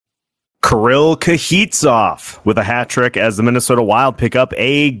Kirill with a hat trick as the Minnesota Wild pick up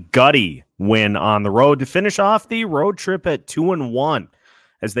a gutty win on the road to finish off the road trip at 2-1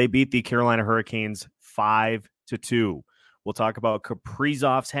 as they beat the Carolina Hurricanes 5-2. We'll talk about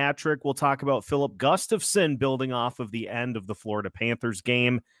Kaprizov's hat trick. We'll talk about Filip Gustavsson building off of the end of the Florida Panthers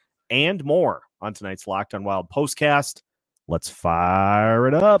game and more on tonight's Locked on Wild postcast. Let's fire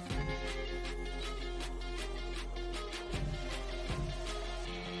it up.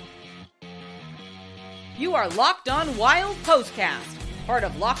 You are Locked on Wild Postcast, part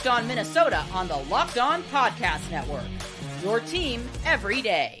of Locked on Minnesota on the Locked on Podcast Network. Your team every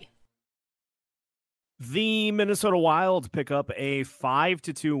day. The Minnesota Wild pick up a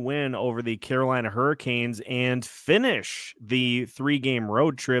 5-2 win over the Carolina Hurricanes and finish the 3-game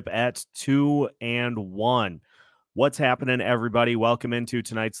road trip at 2-1. What's happening, everybody? Welcome into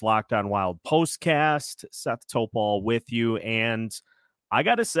tonight's Locked on Wild postcast. Seth Topol with you, and I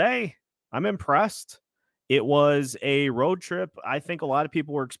got to say, I'm impressed. It was a road trip. I think a lot of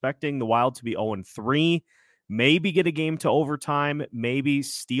people were expecting the Wild to be 0-3, maybe get a game to overtime, maybe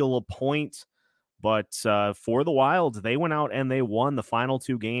steal a point. But for the Wild, they went out and they won the final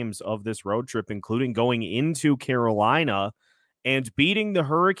 2 games of this road trip, including going into Carolina and beating the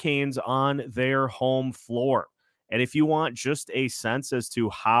Hurricanes on their home floor. And if you want just a sense as to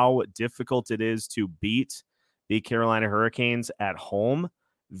how difficult it is to beat the Carolina Hurricanes at home,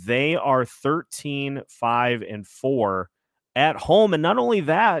 they are 13-5-4 at home. And not only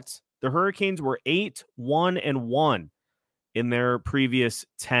that, the Hurricanes were 8-1-1 in their previous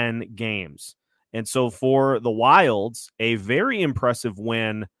 10 games. And so for the Wilds, a very impressive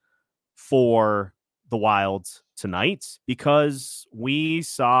win for the Wilds tonight, because we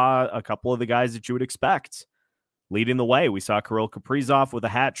saw a couple of the guys that you would expect leading the way. We saw Kirill Kaprizov with a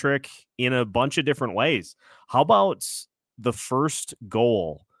hat trick in a bunch of different ways. How about the first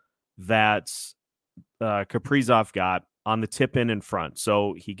goal that Kaprizov got on the tip-in front?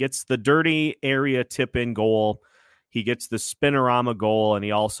 So he gets the dirty area tip-in goal, he gets the spinorama goal, and he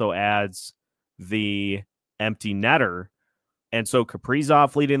also adds the empty netter. And so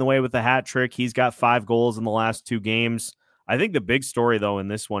Kaprizov leading the way with the hat trick. He's got 5 goals in the last 2 games. I think the big story, though, in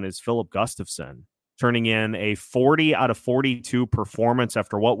this one is Filip Gustavsson turning in a 40 out of 42 performance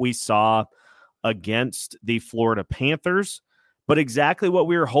after what we saw against the Florida Panthers. But exactly what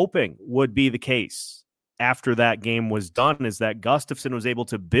we were hoping would be the case after that game was done is that Gustavsson was able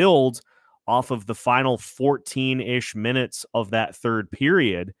to build off of the final 14-ish minutes of that third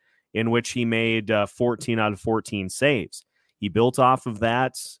period, in which he made 14 out of 14 saves. He built off of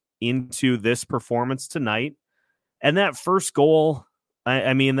that into this performance tonight. And that first goal,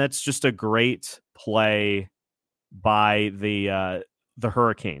 I mean, that's just a great play by the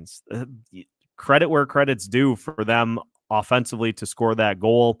Hurricanes. Credit where credit's due for them offensively to score that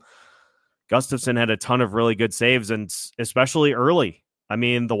goal. Gustavsson had a ton of really good saves, and especially early. I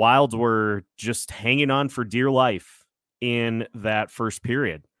mean, the Wilds were just hanging on for dear life in that first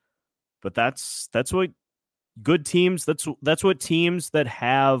period. But that's what good teams, that's what teams that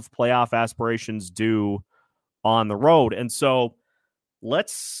have playoff aspirations do on the road. And so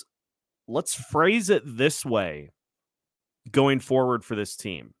let's phrase it this way going forward for this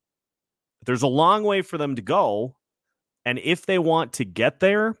team. There's a long way for them to go, and if they want to get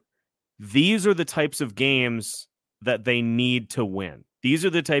there, these are the types of games that they need to win. These are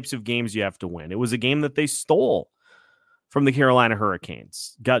the types of games you have to win. It was a game that they stole from the Carolina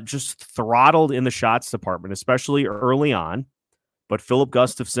Hurricanes. Got just throttled in the shots department, especially early on. But Filip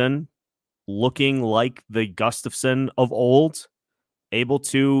Gustavsson, looking like the Gustavsson of old, able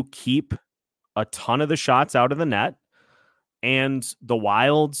to keep a ton of the shots out of the net. And the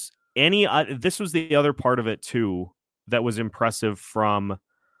Wilds, this was the other part of it too that was impressive from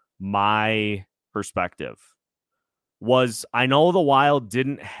my perspective, was I know the Wild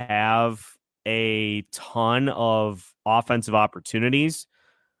didn't have a ton of offensive opportunities,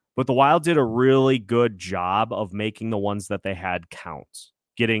 but the Wild did a really good job of making the ones that they had count,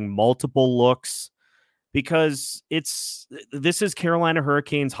 getting multiple looks, because this is Carolina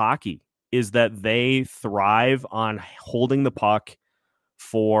Hurricanes hockey, is that they thrive on holding the puck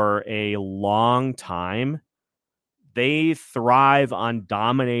for a long time. They thrive on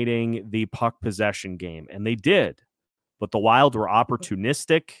dominating the puck possession game, and they did. But the Wild were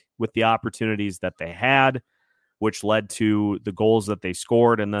opportunistic with the opportunities that they had, which led to the goals that they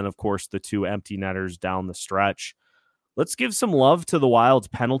scored, and then, of course, the 2 empty netters down the stretch. Let's give some love to the Wild's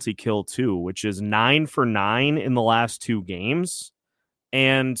penalty kill, too, which is 9 for 9 in the last 2 games,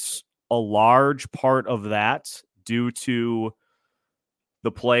 and a large part of that due to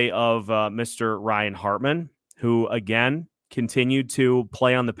the play of Mr. Ryan Hartman, who, again, continued to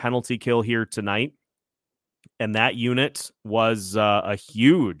play on the penalty kill here tonight. And that unit was a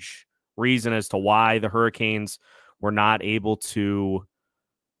huge reason as to why the Hurricanes were not able to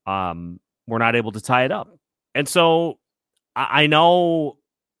tie it up. And so I know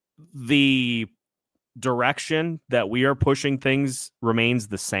the direction that we are pushing things remains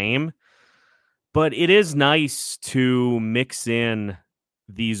the same, but it is nice to mix in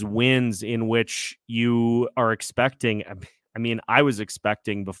these wins in which you are expecting. I mean, I was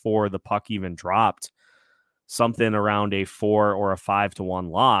expecting before the puck even dropped something around a 4 or a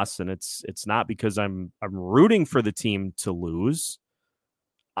 5-1 loss, and it's not because I'm rooting for the team to lose.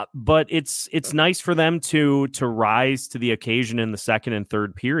 But it's nice for them to rise to the occasion in the second and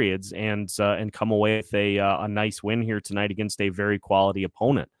third periods and come away with a nice win here tonight against a very quality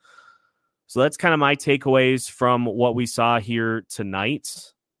opponent. So that's kind of my takeaways from what we saw here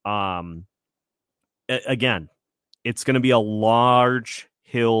tonight. Again, it's going to be a large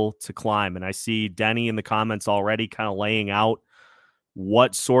hill to climb, and I see Denny in the comments already kind of laying out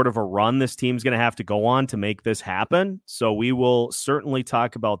what sort of a run this team's going to have to go on to make this happen. So we will certainly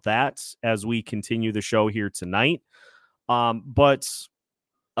talk about that as we continue the show here tonight. But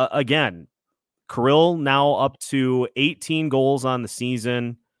again, Kirill now up to 18 goals on the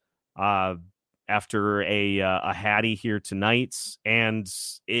season after a Hattie here tonight. And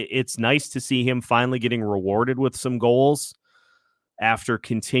it's nice to see him finally getting rewarded with some goals after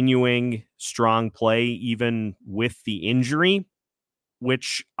continuing strong play, even with the injury,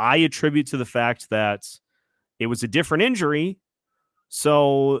 which I attribute to the fact that it was a different injury,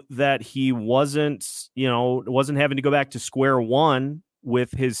 so that he wasn't having to go back to square one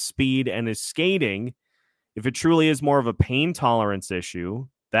with his speed and his skating. If it truly is more of a pain tolerance issue,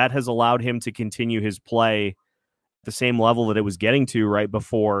 that has allowed him to continue his play at the same level that it was getting to right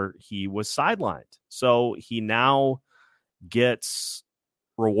before he was sidelined. So he now gets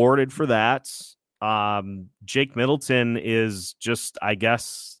rewarded for that. Jake Middleton is just, I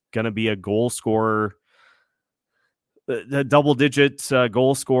guess, going to be a goal scorer, the double-digit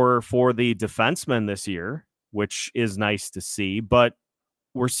goal scorer for the defenseman this year, which is nice to see. But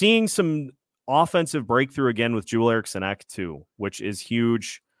we're seeing some offensive breakthrough again with Joel Eriksson Ek too, which is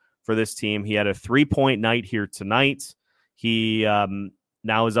huge for this team. He had a 3-point night here tonight. He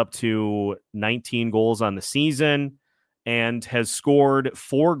now is up to 19 goals on the season and has scored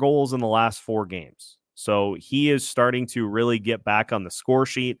 4 goals in the last 4 games. So he is starting to really get back on the score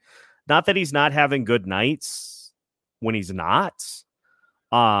sheet. Not that he's not having good nights when he's not,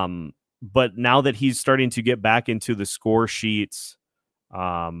 but now that he's starting to get back into the score sheets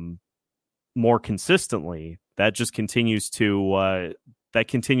more consistently, that just continues to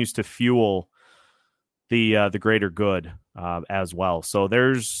fuel the greater good as well. So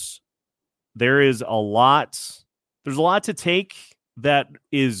there is a lot. There's a lot to take that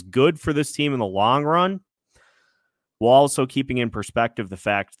is good for this team in the long run, while also keeping in perspective the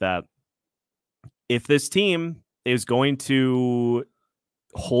fact that if this team is going to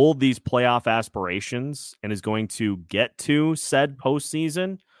hold these playoff aspirations and is going to get to said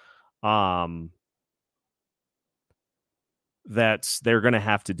postseason, that they're going to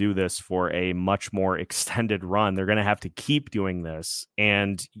have to do this for a much more extended run. They're going to have to keep doing this,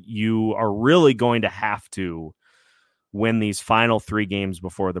 and you are really going to have to win these final 3 games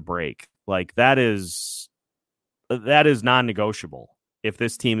before the break. Like that is non-negotiable. If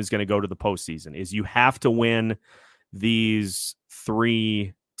this team is going to go to the postseason, is you have to win these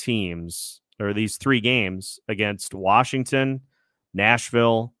 3 teams or these 3 games against Washington,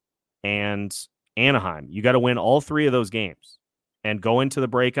 Nashville, and Anaheim. You got to win all 3 of those games and go into the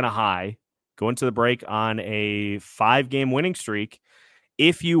break on a high, go into the break on a 5-game winning streak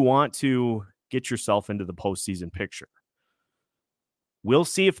if you want to get yourself into the postseason picture. We'll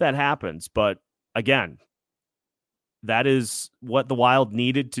see if that happens, but again, that is what the Wild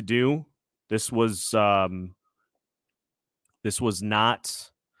needed to do. This was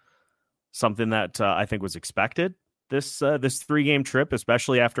not something that I think was expected. This 3-game trip,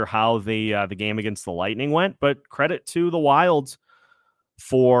 especially after how the game against the Lightning went. But credit to the Wild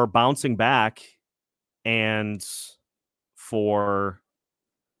for bouncing back and for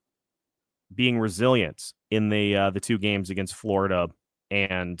being resilient in the 2 games against Florida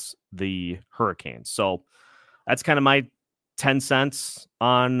and the Hurricanes. So that's kind of my 10 cents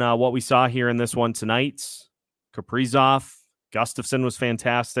on what we saw here in this one tonight. Kaprizov, Gustavsson was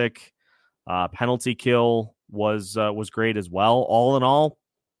fantastic. Penalty kill was great as well. All in all,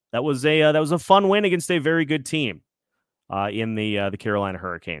 that was a fun win against a very good team in the Carolina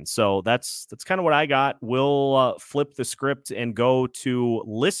Hurricanes. So that's kind of what I got. We'll flip the script and go to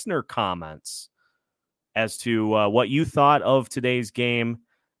listener comments as to what you thought of today's game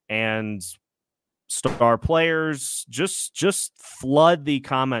and star players. Just flood the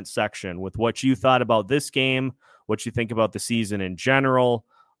comment section with what you thought about this game, what you think about the season in general.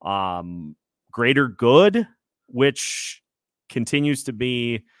 Greater good, which continues to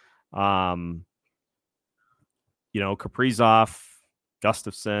be, Kaprizov,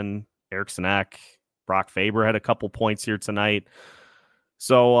 Gustavsson, Eriksson Ek, Brock Faber had a couple points here tonight.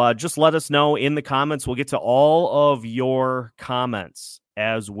 So just let us know in the comments. We'll get to all of your comments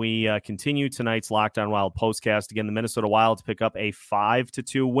as we continue tonight's Locked On Wild postcast. Again, the Minnesota Wild pick up a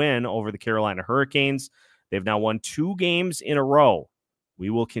 5-2 win over the Carolina Hurricanes. They've now won 2 games in a row. We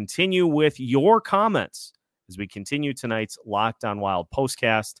will continue with your comments as we continue tonight's Locked On Wild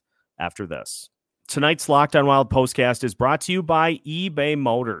postcast after this. Tonight's Locked On Wild postcast is brought to you by eBay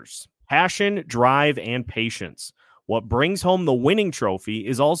Motors. Passion, drive, and patience. What brings home the winning trophy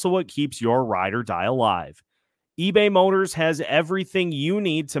is also what keeps your ride or die alive. eBay Motors has everything you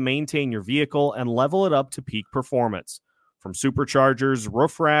need to maintain your vehicle and level it up to peak performance. From superchargers,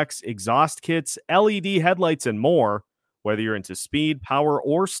 roof racks, exhaust kits, LED headlights, and more, whether you're into speed, power,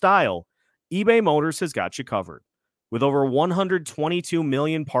 or style, eBay Motors has got you covered. With over 122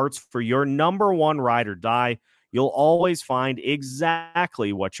 million parts for your number one ride or die, you'll always find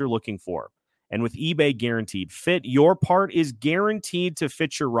exactly what you're looking for. And with eBay Guaranteed Fit, your part is guaranteed to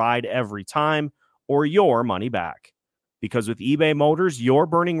fit your ride every time or your money back. Because with eBay Motors, you're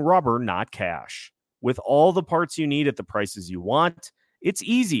burning rubber, not cash. With all the parts you need at the prices you want, it's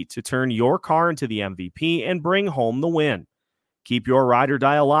easy to turn your car into the MVP and bring home the win. Keep your ride or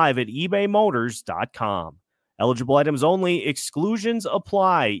die alive at ebaymotors.com. Eligible items only. Exclusions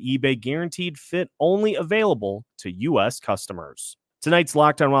apply. eBay Guaranteed Fit only available to U.S. customers. Tonight's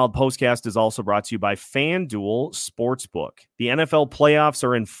Locked On Wild postcast is also brought to you by FanDuel Sportsbook. The NFL playoffs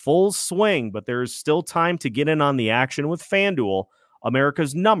are in full swing, but there is still time to get in on the action with FanDuel,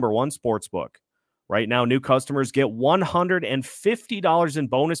 America's #1 sportsbook. Right now, new customers get $150 in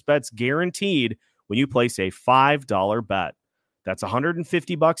bonus bets guaranteed when you place a $5 bet. That's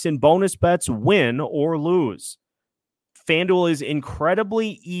 $150 in bonus bets, win or lose. FanDuel is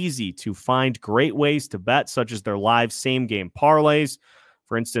incredibly easy to find great ways to bet, such as their live same-game parlays.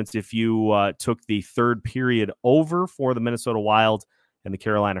 For instance, if you took the third period over for the Minnesota Wild and the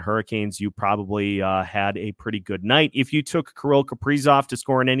Carolina Hurricanes, you probably had a pretty good night. If you took Kirill Kaprizov to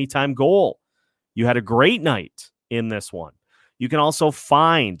score an anytime goal, you had a great night in this one. You can also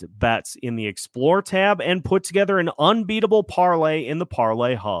find bets in the Explore tab and put together an unbeatable parlay in the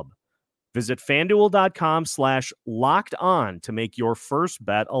Parlay Hub. Visit FanDuel.com/locked-on to make your first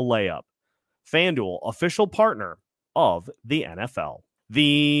bet a layup. FanDuel, official partner of the NFL.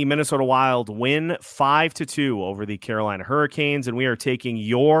 The Minnesota Wild win 5-2 over the Carolina Hurricanes, and we are taking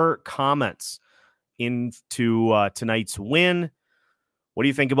your comments into tonight's win. What do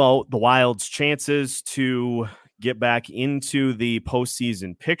you think about the Wild's chances to get back into the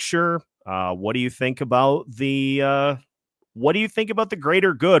postseason picture? What do you think about the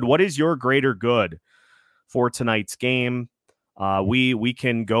greater good? What is your greater good for tonight's game? We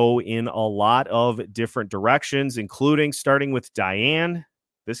can go in a lot of different directions, including starting with Diane.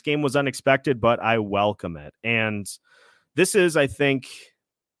 This game was unexpected, but I welcome it. And this is, I think,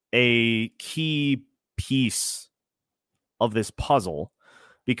 a key piece of this puzzle,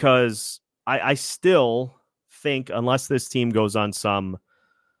 because I still think, unless this team goes on some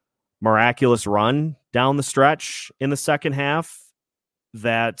miraculous run down the stretch in the second half,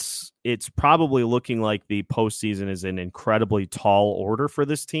 that it's probably looking like the postseason is an incredibly tall order for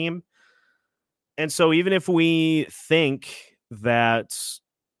this team. And so even if we think that,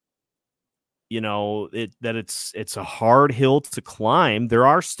 it's a hard hill to climb, there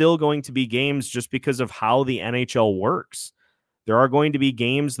are still going to be games, just because of how the NHL works. There are going to be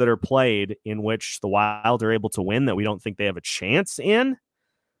games that are played in which the Wild are able to win that we don't think they have a chance in.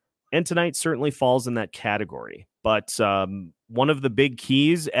 And tonight certainly falls in that category. But one of the big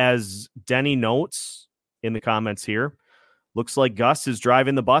keys, as Denny notes in the comments here, looks like Gus is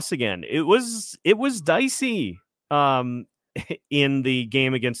driving the bus again. It was dicey in the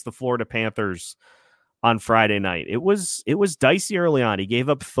game against the Florida Panthers on Friday night. It was dicey early on. He gave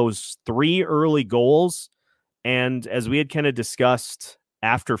up those 3 early goals. And as we had kind of discussed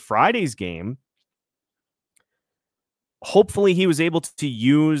after Friday's game, hopefully he was able to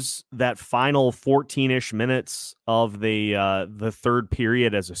use that final 14-ish minutes of the third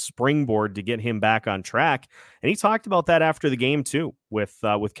period as a springboard to get him back on track. And he talked about that after the game too, with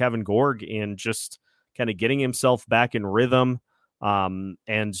Kevin Gorg, in just kind of getting himself back in rhythm,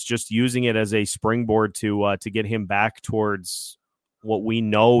 and just using it as a springboard to get him back towards what we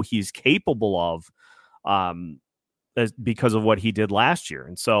know he's capable of because of what he did last year.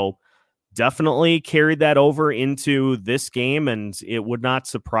 And so definitely carried that over into this game. And it would not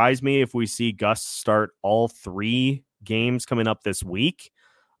surprise me if we see Gus start all 3 games coming up this week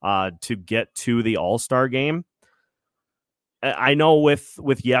to get to the All-Star game. I know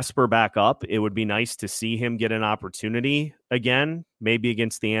with Jesper back up, it would be nice to see him get an opportunity again, maybe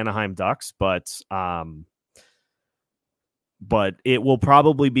against the Anaheim Ducks, but it will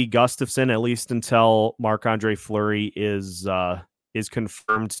probably be Gustavsson, at least until Marc-Andre Fleury is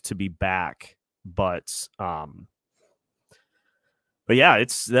confirmed to be back. But yeah,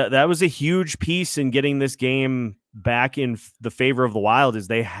 it's that was a huge piece in getting this game back in the favor of the Wild, is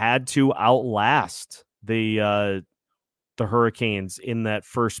they had to outlast the Hurricanes in that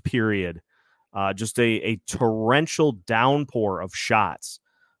first period. Just a torrential downpour of shots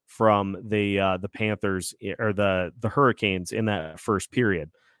from the Panthers or the Hurricanes in that first period.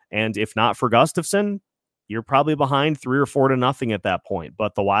 And if not for Gustavsson, you're probably behind 3 or 4-0 at that point.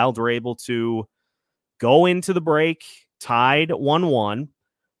 But the Wild were able to go into the break tied 1-1,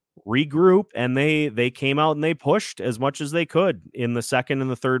 regroup, and they came out and they pushed as much as they could in the second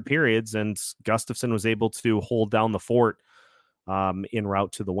and the third periods. And Gustavsson was able to hold down the fort en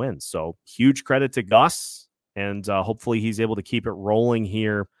route to the win. So huge credit to Gus, and hopefully he's able to keep it rolling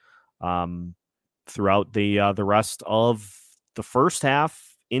here throughout the rest of the first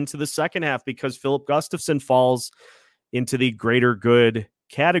half into the second half, because Philip Gustavsson falls into the greater good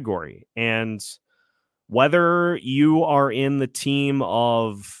category. And whether you are in the team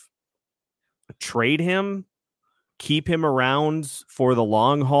of trade him, keep him around for the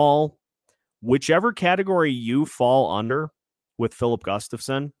long haul, whichever category you fall under with Philip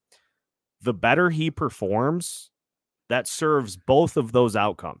Gustavsson, the better he performs, that serves both of those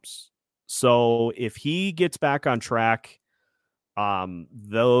outcomes. So if he gets back on track,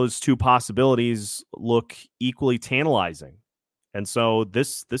 those two possibilities look equally tantalizing. And so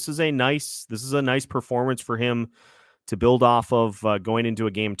this is a nice performance for him to build off of, going into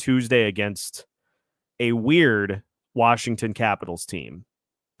a game Tuesday against a weird Washington Capitals team.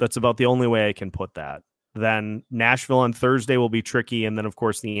 That's about the only way I can put that. Then Nashville on Thursday will be tricky, and then of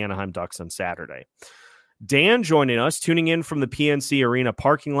course the Anaheim Ducks on Saturday. Dan joining us, tuning in from the PNC Arena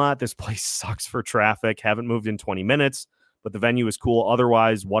parking lot. This place sucks for traffic. Haven't moved in 20 minutes, but the venue is cool.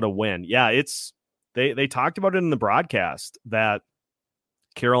 Otherwise, what a win. Yeah, it's they talked about it in the broadcast that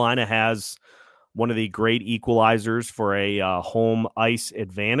Carolina has one of the great equalizers for a home ice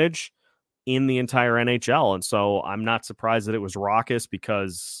advantage in the entire NHL. And so I'm not surprised that it was raucous,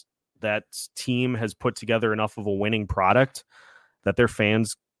 because that team has put together enough of a winning product that their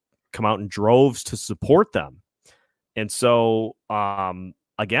fans come out in droves to support them. And so,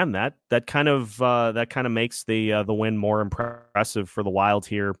 again, that kind of makes the win more impressive for the Wild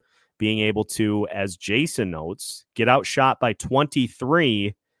here, being able to, as Jason notes, get outshot by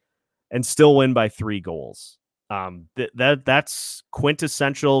 23 and still win by 3 goals. That's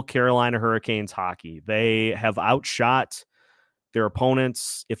quintessential Carolina Hurricanes hockey. They have outshot their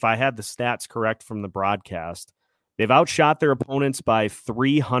opponents. If I had the stats correct from the broadcast, they've outshot their opponents by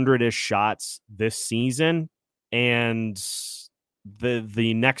 300-ish shots this season, and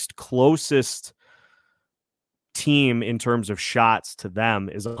the next closest team in terms of shots to them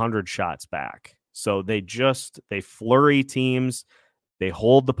is 100 shots back. So they flurry teams, they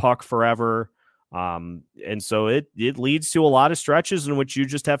hold the puck forever. And so it leads to a lot of stretches in which you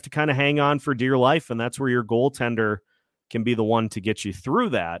just have to kind of hang on for dear life. And that's where your goaltender can be the one to get you through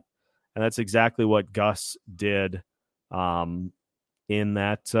that. And that's exactly what Gus did in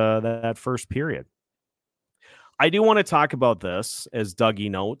that first period. I do want to talk about this, as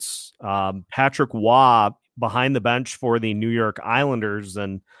Dougie notes. Patrick Waugh behind the bench for the New York Islanders.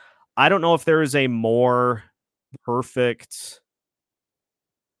 And I don't know if there is a more perfect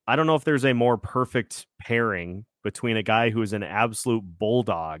pairing between a guy who is an absolute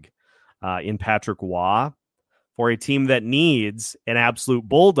bulldog in Patrick Waugh for a team that needs an absolute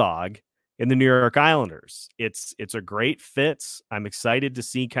bulldog in the New York Islanders. It's a great fit. I'm excited to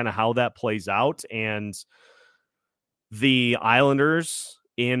see kind of how that plays out. And the Islanders,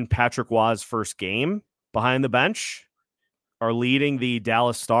 in Patrick Waugh's first game behind the bench, are leading the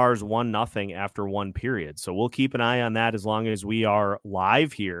Dallas Stars 1-0 after one period. So we'll keep an eye on that as long as we are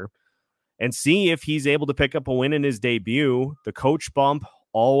live here, and see if he's able to pick up a win in his debut. The coach bump,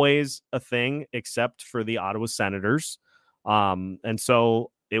 always a thing, except for the Ottawa Senators. And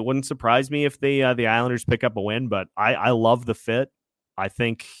so it wouldn't surprise me if the Islanders pick up a win, but I love the fit. I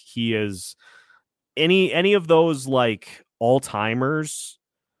think he is any of those like all-timers.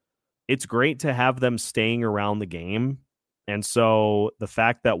 It's great to have them staying around the game. And so the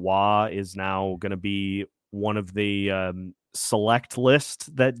fact that Wah is now going to be one of the select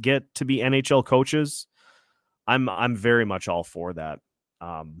list that get to be NHL coaches, I'm very much all for that.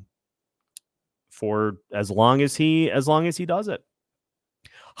 For as long as he does it.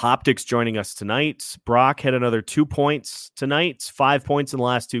 Hoptics joining us tonight. Brock had another 2 points tonight, 5 points in the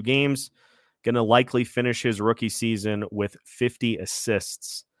last 2 games. Going to likely finish his rookie season with 50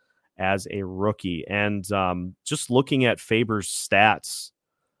 assists as a rookie. And just looking at Faber's stats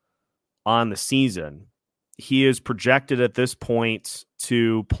on the season, he is projected at this point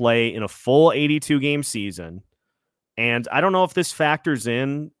to play in a full 82-game season. And I don't know if this factors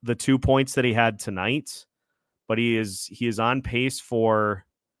in the 2 points that he had tonight, but he is on pace for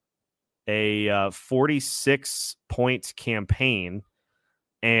a 46-point campaign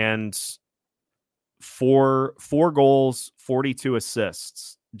and four goals, 42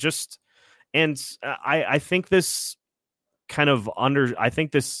 assists. I think this I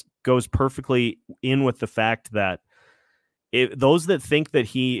think this goes perfectly in with the fact that those that think that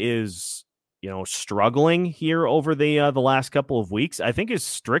he is, struggling here over the last couple of weeks, I think is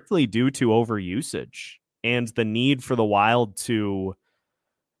strictly due to overusage and the need for the Wild to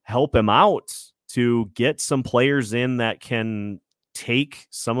help him out, to get some players in that can take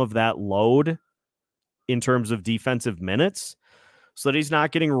some of that load in terms of defensive minutes so that he's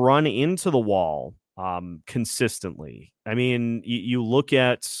not getting run into the wall consistently. I mean, you look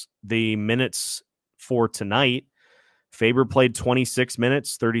at the minutes for tonight. Faber played 26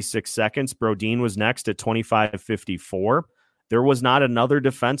 minutes, 36 seconds. Brodin was next at 25:54. There was not another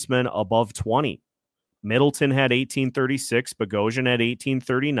defenseman above 20. Middleton had 18:36. Bogosian had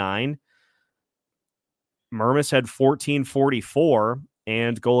 18:39. Mermis had 14:44.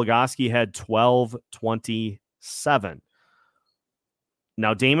 And Goligoski had 12:27.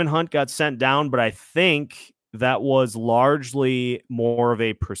 Now, Damon Hunt got sent down, but I think that was largely more of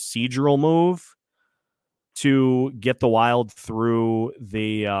a procedural move to get the Wild through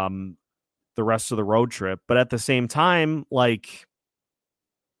the rest of the road trip. But at the same time,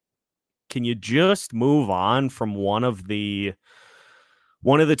 can you just move on from one of the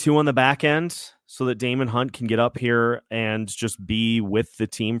two on the back end so that Damon Hunt can get up here and just be with the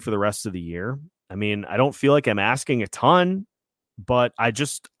team for the rest of the year? I mean, I don't feel like I'm asking a ton, but I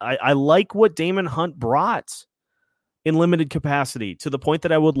like what Damon Hunt brought in limited capacity to the point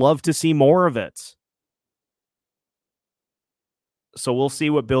that I would love to see more of it. So we'll see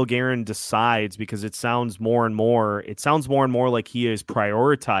what Bill Guerin decides, because it sounds more and more like he is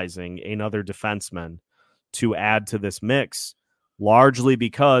prioritizing another defenseman to add to this mix, largely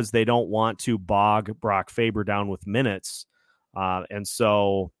because they don't want to bog Brock Faber down with minutes. And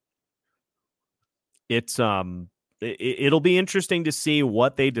so it'll be interesting to see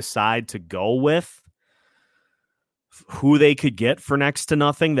what they decide to go with, who they could get for next to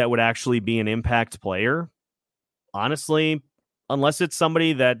nothing that would actually be an impact player. Honestly, unless it's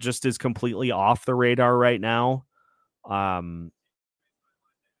somebody that just is completely off the radar right now, I'm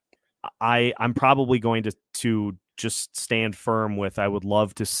probably going to just stand firm with, I would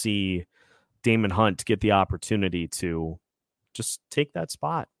love to see Damon Hunt get the opportunity to just take that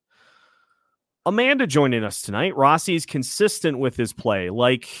spot. Amanda joining us tonight. Rossi's consistent with his play.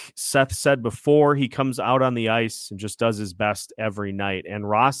 Like Seth said before, he comes out on the ice and just does his best every night. And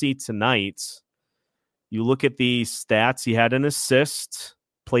Rossi tonight, you look at the stats, he had an assist,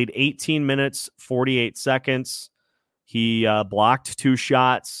 played 18 minutes, 48 seconds. He blocked 2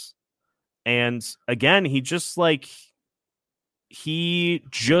 shots. And again, he just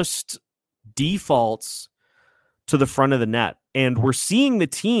defaults to the front of the net. And we're seeing the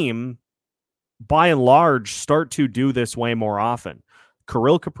team, by and large, start to do this way more often.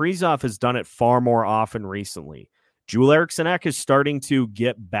 Kirill Kaprizov has done it far more often recently. Joel Eriksson Ek is starting to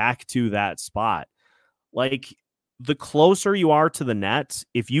get back to that spot. The closer you are to the net,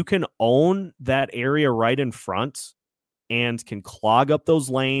 if you can own that area right in front and can clog up those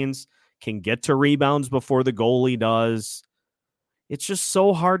lanes, can get to rebounds before the goalie does, it's just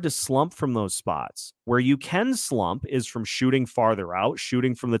so hard to slump from those spots. Where you can slump is from shooting farther out,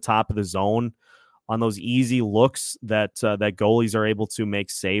 shooting from the top of the zone on those easy looks that goalies are able to make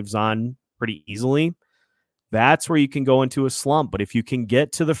saves on pretty easily. That's where you can go into a slump. But if you can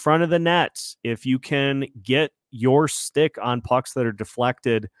get to the front of the net, if you can get your stick on pucks that are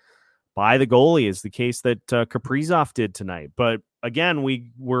deflected by the goalie, is the case that Kaprizov did tonight. But again,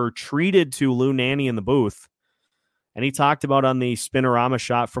 we were treated to Lou Nanne in the booth, and he talked about on the spinorama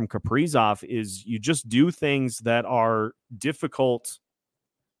shot from Kaprizov is you just do things that are difficult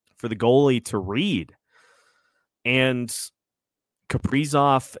for the goalie to read. And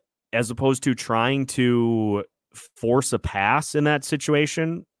Kaprizov, as opposed to trying to force a pass in that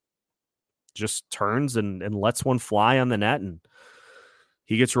situation, just turns and lets one fly on the net, and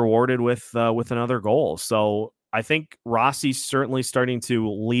he gets rewarded with another goal. So I think Rossi's certainly starting to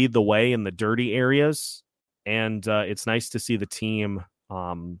lead the way in the dirty areas, and it's nice to see the team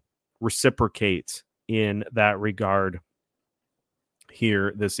reciprocate in that regard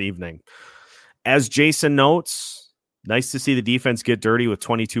here this evening. As Jason notes, nice to see the defense get dirty with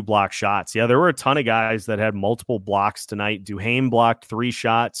 22 block shots. Yeah, there were a ton of guys that had multiple blocks tonight. Duhaime blocked 3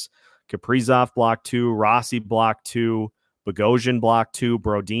 shots. Kaprizov blocked 2. Rossi blocked 2. Bogosian blocked 2.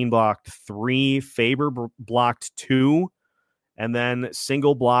 Brodin blocked 3. Faber blocked 2. And then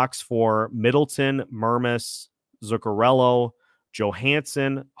single blocks for Middleton, Mermis, Zuccarello,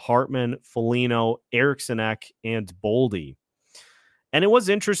 Johansson, Hartman, Foligno, Erikssonek, and Boldy. And it was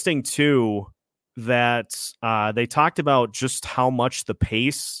interesting, too, that they talked about just how much the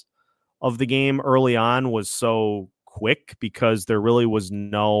pace of the game early on was so quick, because there really was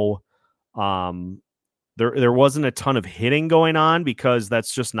no there wasn't a ton of hitting going on, because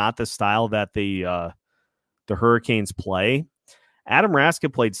that's just not the style that the Hurricanes play. Adam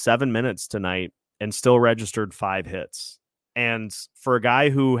Raska played 7 minutes tonight and still registered 5 hits. And for a guy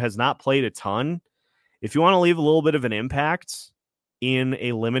who has not played a ton, if you want to leave a little bit of an impact in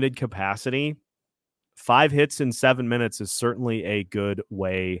a limited capacity, 5 hits in 7 minutes is certainly a good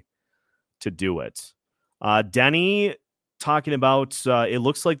way to do it. Denny talking about it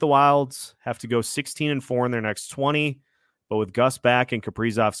looks like the Wilds have to go 16-4 in their next 20, but with Gus back and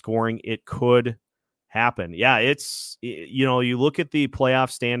Kaprizov scoring, it could happen. Yeah, it's, you know, you look at the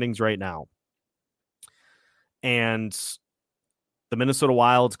playoff standings right now, and the Minnesota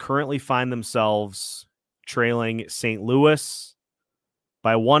Wilds currently find themselves trailing St. Louis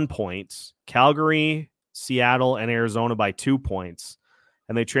by 1 point, Calgary, Seattle, and Arizona by 2 points,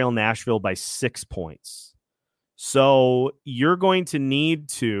 and they trail Nashville by 6 points. So you're going to need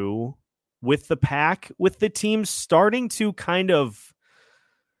to, with the pack, with the team starting to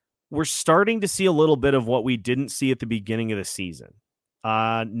we're starting to see a little bit of what we didn't see at the beginning of the season.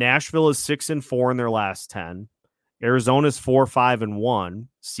 Nashville is 6-4 in their last 10. Arizona's 4-5-1.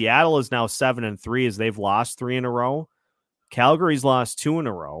 Seattle is now 7-3 as they've lost 3 in a row. Calgary's lost 2 in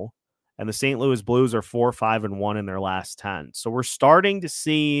a row, and the St. Louis Blues are 4-5-1 in their last 10. So we're starting to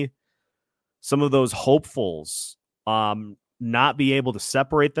see some of those hopefuls not be able to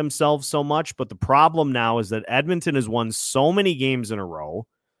separate themselves so much. But the problem now is that Edmonton has won so many games in a row.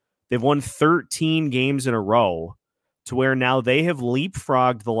 They've won 13 games in a row, to where now they have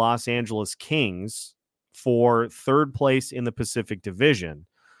leapfrogged the Los Angeles Kings for third place in the Pacific Division.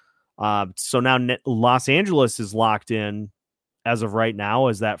 So now Los Angeles is locked in as of right now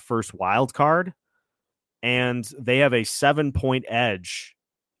as that first wild card, and they have a 7-point edge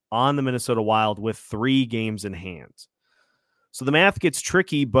on the Minnesota Wild with 3 games in hand. So the math gets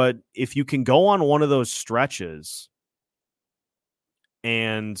tricky, but if you can go on one of those stretches,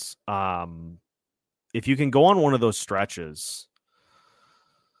 and if you can go on one of those stretches,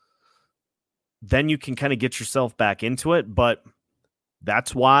 then you can kind of get yourself back into it. But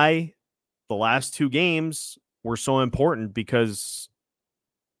that's why the last 2 games were so important, because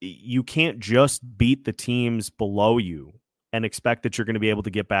you can't just beat the teams below you and expect that you're going to be able to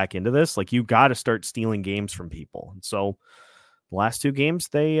get back into this. Like, you got to start stealing games from people. And so the last 2 games,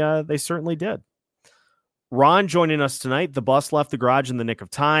 they certainly did. Ron joining us tonight. The bus left the garage in the nick of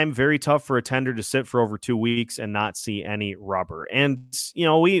time. Very tough for a tender to sit for over 2 weeks and not see any rubber. And, you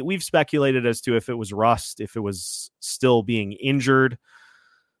know, we've speculated as to if it was rust, if it was still being injured.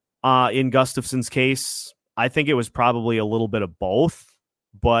 In Gustavsson's case, I think it was probably a little bit of both,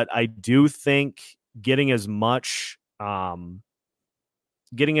 but I do think getting as much of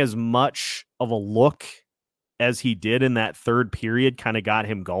a look as he did in that third period kind of got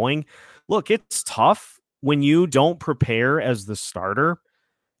him going. Look, it's tough when you don't prepare as the starter.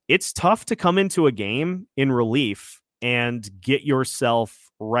 It's tough to come into a game in relief and get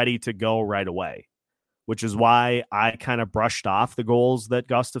yourself ready to go right away, which is why I kind of brushed off the goals that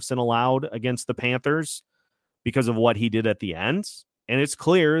Gustavsson allowed against the Panthers because of what he did at the end. And it's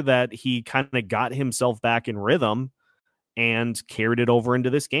clear that he kind of got himself back in rhythm and carried it over into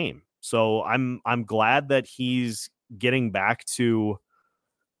this game. So I'm glad that he's getting back to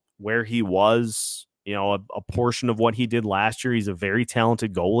where he was, you know, a portion of what he did last year. He's a very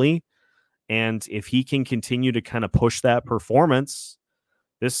talented goalie. And if he can continue to kind of push that performance,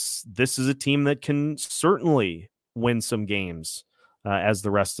 this is a team that can certainly win some games as the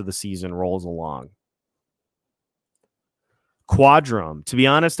rest of the season rolls along. Quadrum. To be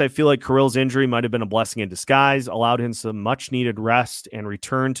honest, I feel like Kirill's injury might have been a blessing in disguise, allowed him some much needed rest and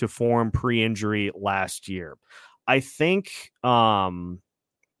return to form pre-injury last year. I think with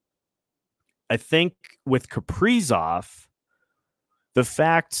Kaprizov, the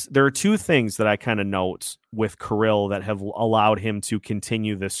fact there are two things that I kind of note with Kirill that have allowed him to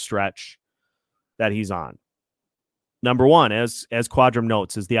continue this stretch that he's on. Number one, as Quadrum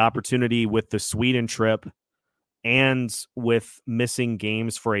notes, is the opportunity with the Sweden trip and with missing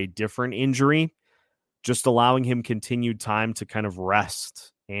games for a different injury, just allowing him continued time to kind of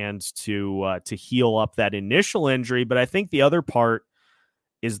rest and to heal up that initial injury. But I think the other part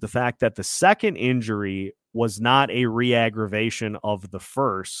is the fact that the second injury was not a re-aggravation of the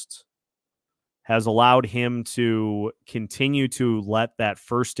first, has allowed him to continue to let that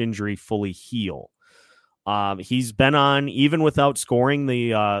first injury fully heal. He's been on, even without scoring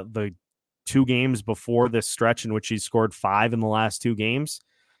the 2 games before this stretch in which he's scored 5 in the last 2 games,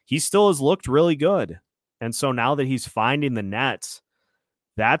 he still has looked really good. And so now that he's finding the net,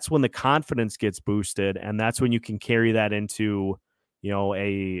 that's when the confidence gets boosted, and that's when you can carry that into,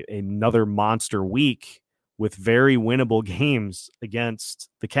 another monster week with very winnable games against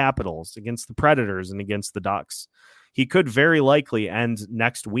the Capitals, against the Predators, and against the Ducks. He could very likely end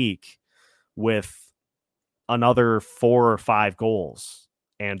next week with another 4 or 5 goals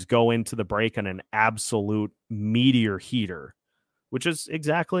and go into the break on an absolute meteor heater, which is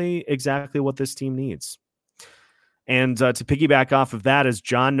exactly what this team needs. And to piggyback off of that, as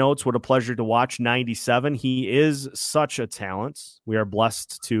John notes, what a pleasure to watch 97. He is such a talent. We are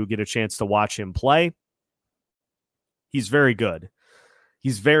blessed to get a chance to watch him play. He's very good.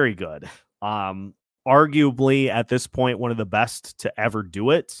 Arguably, at this point, one of the best to ever do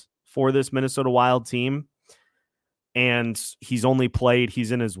it for this Minnesota Wild team. And he's in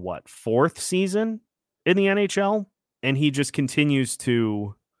his 4th season in the NHL, and he just continues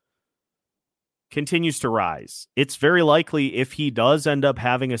to rise. It's very likely, if he does end up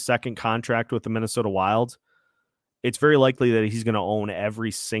having a second contract with the Minnesota Wild, it's very likely that he's going to own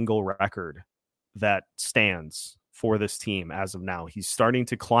every single record that stands for this team as of now. He's starting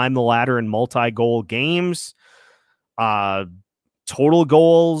to climb the ladder in multi-goal games, total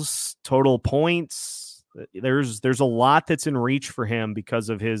goals, total points. There's a lot that's in reach for him because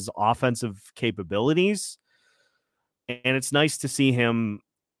of his offensive capabilities. And it's nice to see him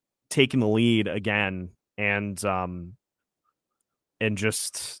taking the lead again and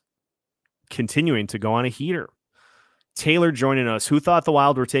just continuing to go on a heater. Taylor joining us. Who thought the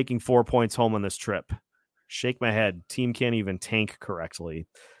Wild were taking 4 points home on this trip? Shake my head. Team can't even tank correctly.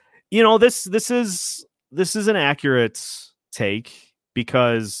 This is an accurate take,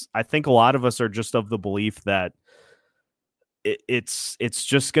 because I think a lot of us are just of the belief that it's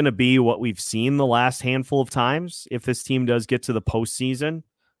just going to be what we've seen the last handful of times if this team does get to the postseason.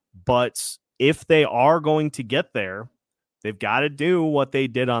 But if they are going to get there, they've got to do what they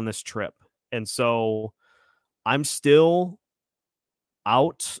did on this trip. And so I'm still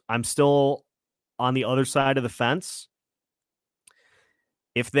out. I'm still on the other side of the fence.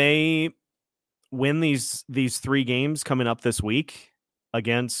 If they win these 3 games coming up this week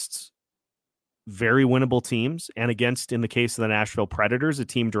against very winnable teams, and against, in the case of the Nashville Predators, a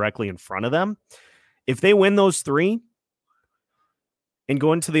team directly in front of them, if they win those 3 and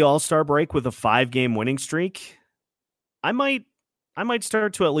go into the All-Star break with a 5-game winning streak, I might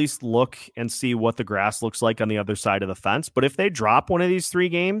start to at least look and see what the grass looks like on the other side of the fence. But if they drop one of these 3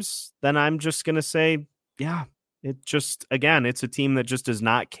 games, then I'm just going to say, yeah, it's a team that just is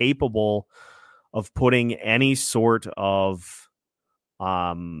not capable of putting any sort of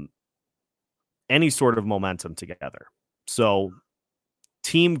momentum together. So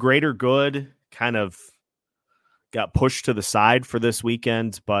team greater good kind of got pushed to the side for this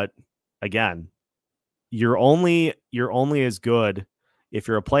weekend. But again, you're only as good, if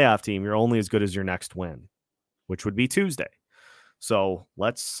you're a playoff team, you're only as good as your next win, which would be Tuesday. So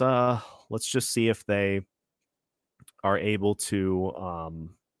let's just see if they are able to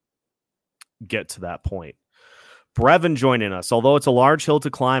get to that point. Brevin joining us. Although it's a large hill to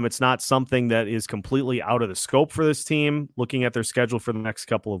climb, it's not something that is completely out of the scope for this team. Looking at their schedule for the next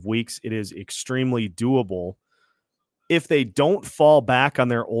couple of weeks, it is extremely doable if they don't fall back on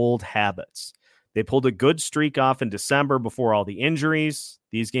their old habits. They pulled a good streak off in December before all the injuries.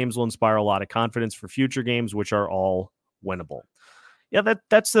 These games will inspire a lot of confidence for future games, which are all winnable. Yeah,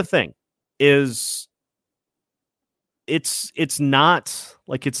 that's the thing, is it's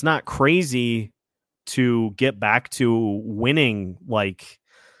not crazy to get back to winning like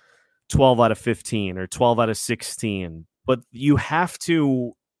 12 out of 15 or 12 out of 16, but you have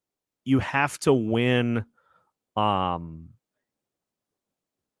to win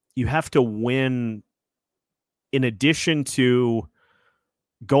to win in addition to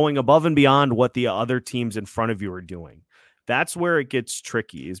going above and beyond what the other teams in front of you are doing. That's where it gets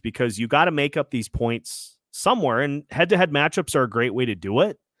tricky, is because you got to make up these points somewhere, and head-to-head matchups are a great way to do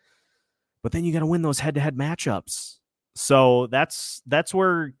it. But then you got to win those head-to-head matchups. So that's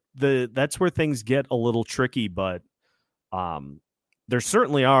where things get a little tricky, but there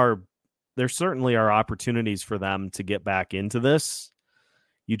certainly are opportunities for them to get back into this.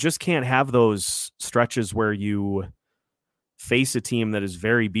 You just can't have those stretches where you face a team that is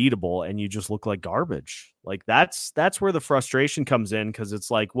very beatable and you just look like garbage. Like that's where the frustration comes in, because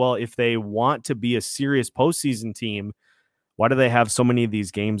it's like, well, if they want to be a serious postseason team, why do they have so many of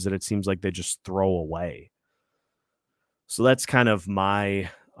these games that it seems like they just throw away? So that's kind of my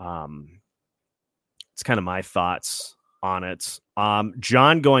thoughts on it.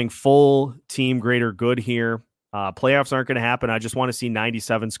 John going full team greater good here. Playoffs aren't going to happen. I just want to see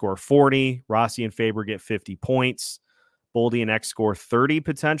 97 score 40. Rossi and Faber get 50 points. Boldy and X score 30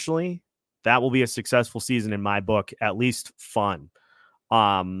 potentially. That will be a successful season in my book, at least fun.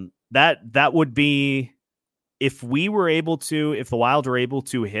 That would be, if the Wild are able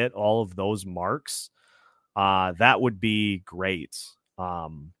to hit all of those marks, that would be great.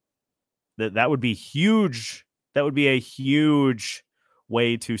 That would be huge. That would be a huge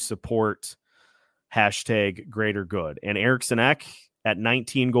way to support #greater good. And Eriksson Ek at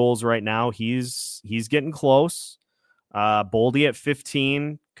 19 goals right now, he's getting close. Boldy at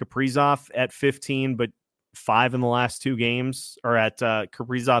 15, Kaprizov at 15, but 5 in the last 2 games, or at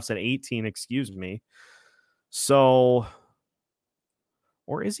Kaprizov's at 18, excuse me. So,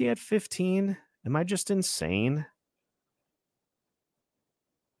 or is he at 15? Am I just insane?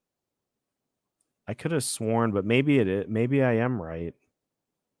 I could have sworn, but maybe I am right.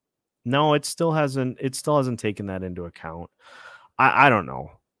 No, it still hasn't taken that into account. I don't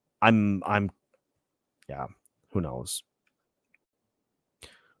know. Yeah, who knows?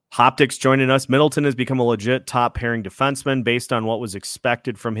 Hoptics joining us. Middleton has become a legit top pairing defenseman based on what was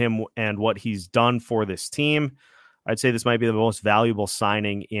expected from him and what he's done for this team. I'd say this might be the most valuable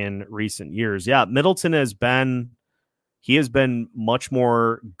signing in recent years. Yeah, Middleton has been much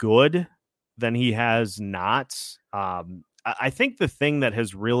more good than he has not. I think the thing that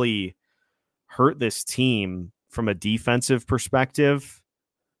has really hurt this team from a defensive perspective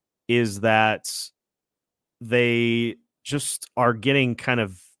is that they just are getting kind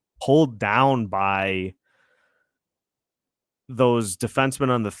of pulled down by those defensemen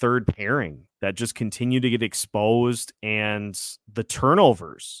on the third pairing that just continue to get exposed, and the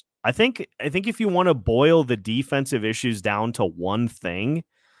turnovers. I think if you want to boil the defensive issues down to one thing,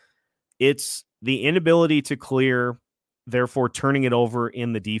 it's the inability to clear, therefore turning it over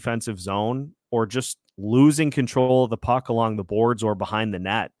in the defensive zone, or just losing control of the puck along the boards or behind the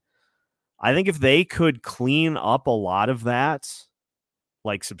net. I think if they could clean up a lot of that,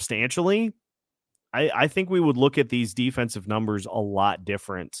 like substantially, I think we would look at these defensive numbers a lot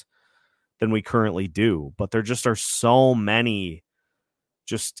different than we currently do. But there just are so many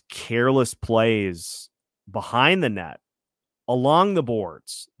just careless plays behind the net, along the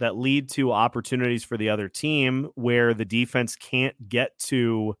boards, that lead to opportunities for the other team where the defense can't get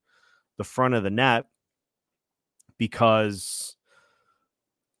to the front of the net because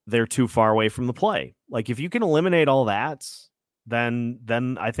they're too far away from the play. Like, if you can eliminate all that,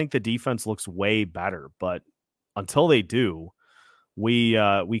 then I think the defense looks way better. But until they do,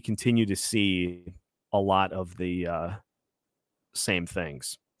 we continue to see a lot of the same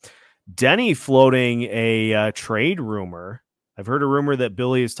things. Denny floating a trade rumor. I've heard a rumor that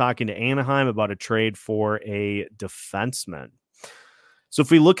Billy is talking to Anaheim about a trade for a defenseman. So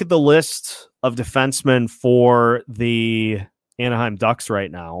if we look at the list of defensemen for the Anaheim Ducks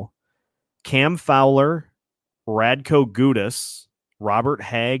right now, Cam Fowler, Radko Gudas, Robert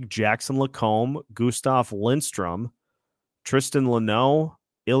Hagg, Jackson Lacombe, Gustav Lindstrom, Tristan Leno,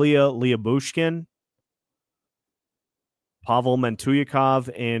 Ilya Lyabushkin, Pavel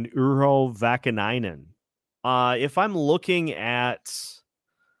Mentuyakov, and Urho Vakanainen. If I'm looking at,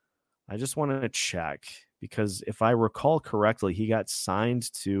 I just want to check, because if I recall correctly, he got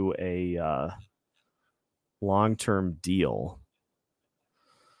signed to a long-term deal.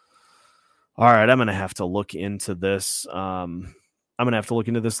 All right, I'm going to have to look into this. I'm going to have to look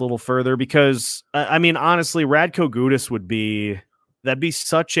into this a little further, because, I mean, honestly, Radko Gudas that'd be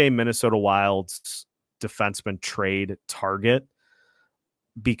such a Minnesota Wild defenseman trade target,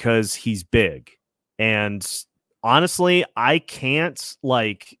 because he's big. And honestly, I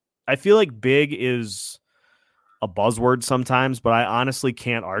feel like big is a buzzword sometimes, but I honestly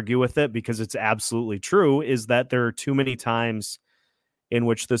can't argue with it, because it's absolutely true, is that there are too many times in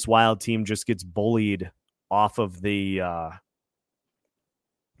which this Wild team just gets bullied off the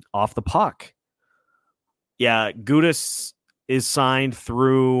puck. Yeah, Gudas is signed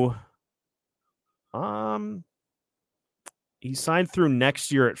through he signed through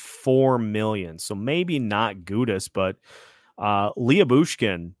next year at $4 million. So maybe not Gudas, but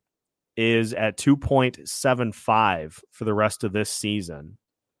Liabushkin is at 2.75 for the rest of this season.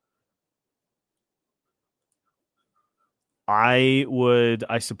 I would,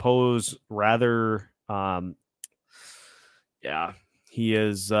 I suppose, rather he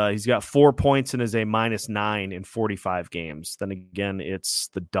is he's got 4 points and is a -9 in 45 games. Then again, it's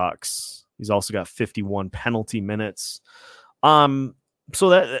the Ducks. He's also got 51 penalty minutes. So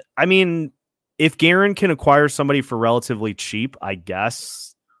that, I mean, if Guerin can acquire somebody for relatively cheap, I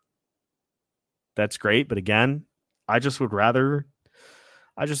guess that's great. But again, I would rather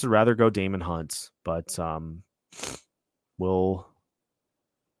go Damon Hunt. But we'll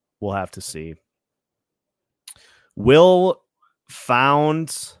have to see. Will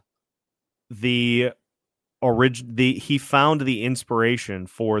found he found the inspiration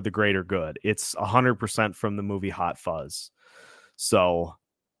for the greater good. It's 100% from the movie Hot Fuzz. So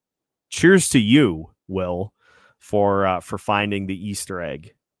cheers to you, Will, for finding the Easter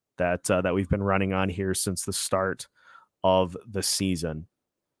egg that we've been running on here since the start of the season.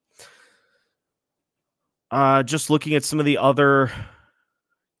 Just looking at some of the other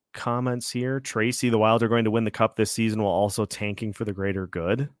comments here. Tracy, the Wild are going to win the cup this season while also tanking for the greater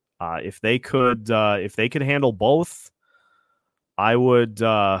good. If they could handle both, I would,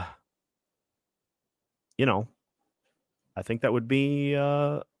 I think that would be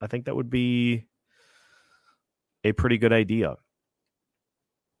a pretty good idea.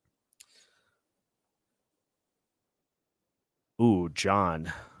 Ooh,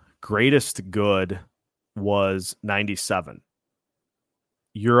 John, greatest good was 97.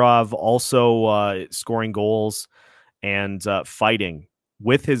 Yurov also scoring goals and fighting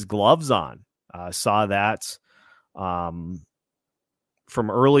with his gloves on. Saw that from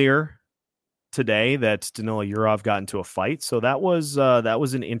earlier today that Danila Yurov got into a fight. So that was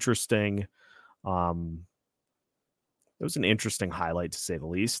an interesting highlight, to say the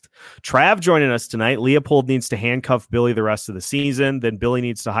least. Trav joining us tonight. Leopold needs to handcuff Billy the rest of the season. Then Billy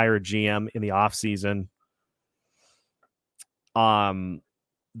needs to hire a GM in the offseason.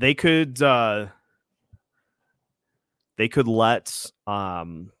 They could let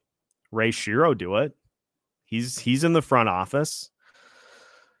Ray Shiro do it. He's in the front office.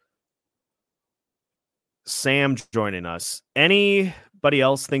 Sam joining us. Anybody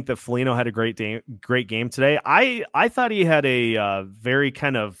else think that Foligno had a great game today? I thought he had a very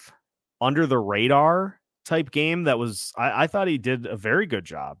kind of under the radar type game. I thought he did a very good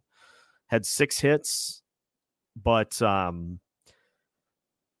job. Had 6 hits, but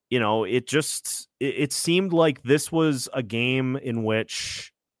it seemed like this was a game in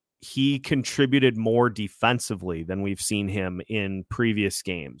which he contributed more defensively than we've seen him in previous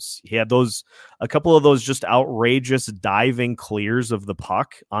games. He had a couple of those just outrageous diving clears of the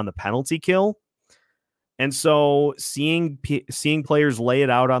puck on the penalty kill. And so seeing players lay it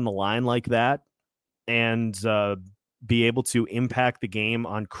out on the line like that and be able to impact the game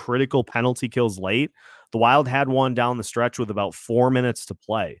on critical penalty kills late. The Wild had one down the stretch with about 4 minutes to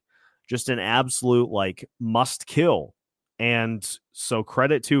play. Just an absolute must kill. And so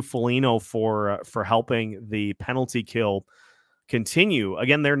credit to Foligno for helping the penalty kill continue.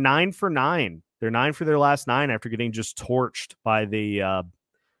 Again, they're 9 for 9. They're 9 for their last 9 after getting just torched by the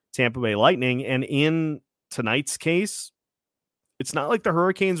Tampa Bay Lightning. And in tonight's case, it's not like the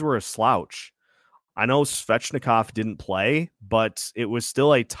Hurricanes were a slouch. I know Svechnikov didn't play, but it was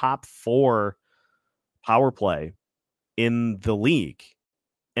still a top 4 power play in the league.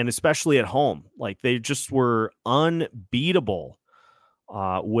 And especially at home, they just were unbeatable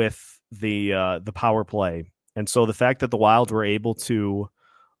with the power play. And so the fact that the Wild were able to,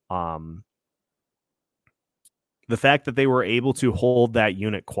 hold that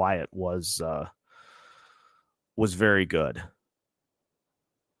unit quiet was very good.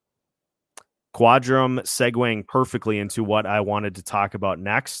 Quadrum segueing perfectly into what I wanted to talk about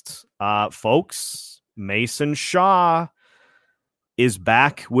next, folks. Mason Shaw is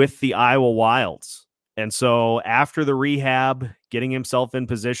back with the Iowa Wilds. And so after the rehab, getting himself in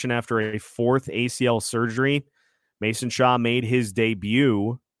position after a 4th ACL surgery, Mason Shaw made his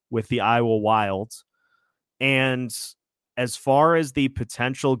debut with the Iowa Wilds. And as far as the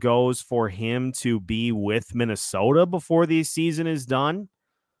potential goes for him to be with Minnesota before the season is done,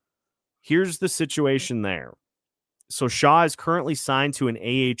 here's the situation there. So Shaw is currently signed to an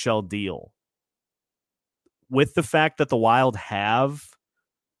AHL deal. With the fact that the Wild have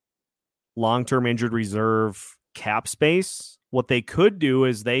long-term injured reserve cap space. What they could do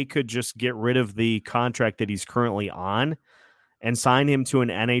is they could just get rid of the contract that he's currently on and sign him to an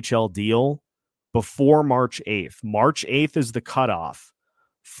NHL deal before March 8th. March 8th is the cutoff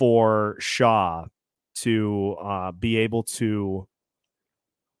for Shaw to be able to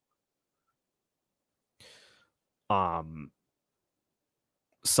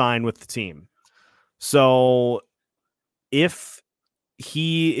sign with the team. So if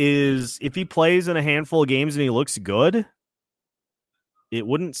he plays in a handful of games and he looks good, it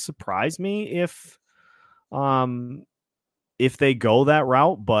wouldn't surprise me if they go that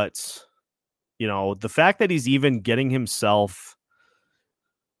route. But the fact that he's even getting himself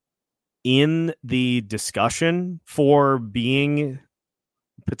in the discussion for being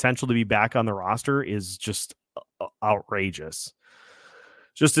potential to be back on the roster is just outrageous.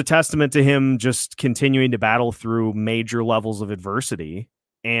 Just a testament to him just continuing to battle through major levels of adversity.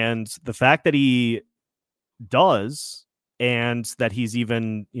 And the fact that he does, and that he's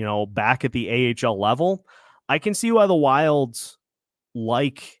even, back at the AHL level, I can see why the Wild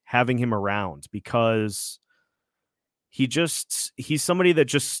like having him around, because he's somebody that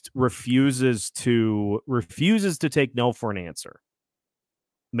just refuses to take no for an answer.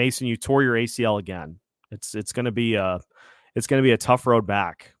 Mason, you tore your ACL again. It's going to be a tough road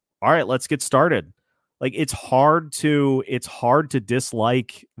back. All right, let's get started. Like, it's hard to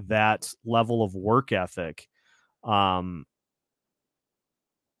dislike that level of work ethic. And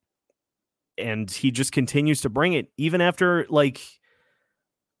he just continues to bring it even after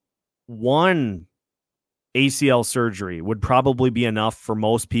one ACL surgery would probably be enough for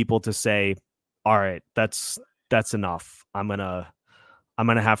most people to say, all right, that's enough. I'm going to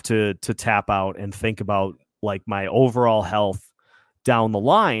have to tap out and think about my overall health down the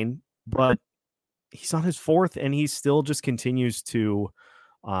line. But he's on his fourth and he still just continues to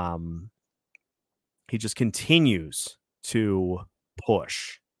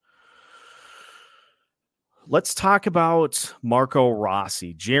push. Let's talk about Marco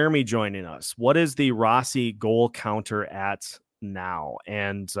Rossi. Jeremy joining us. What is the Rossi goal counter at now?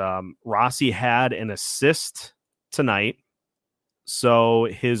 And Rossi had an assist tonight. So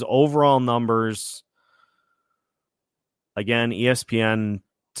his overall numbers, again, ESPN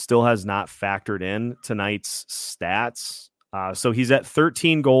still has not factored in tonight's stats. So he's at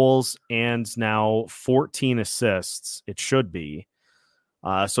 13 goals and now 14 assists. It should be.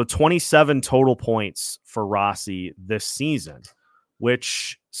 So 27 total points for Rossi this season,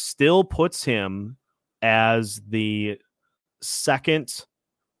 which still puts him as the second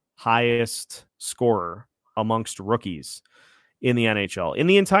highest scorer amongst rookies in the NHL, in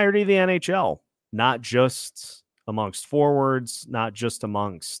the entirety of the NHL, not just amongst forwards, not just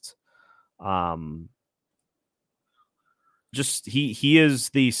amongst, he is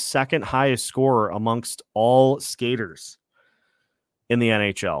the second highest scorer amongst all skaters in the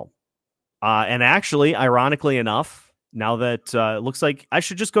NHL. And actually, ironically enough, now that it looks like I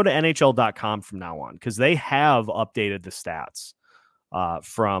should just go to NHL.com from now on, because they have updated the stats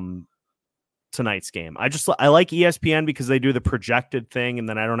from tonight's game. I like ESPN because they do the projected thing, and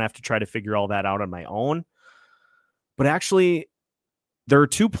then I don't have to try to figure all that out on my own. But actually, there are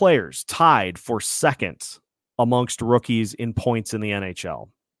two players tied for second amongst rookies in points in the NHL.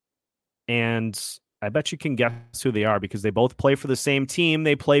 And I bet you can guess who they are, because they both play for the same team.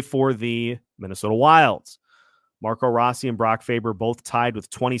 They play for the Minnesota Wilds. Marco Rossi and Brock Faber both tied with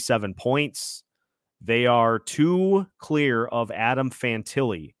 27 points. They are 2 clear of Adam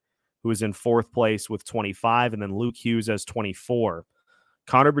Fantilli, who is in 4th place with 25, and then Luke Hughes has 24.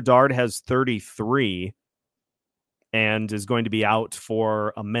 Connor Bedard has 33 and is going to be out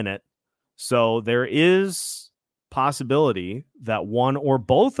for a minute. So there is possibility that one or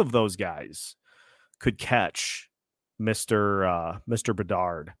both of those guys could catch Mr.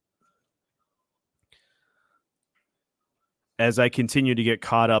 Bedard. As I continue to get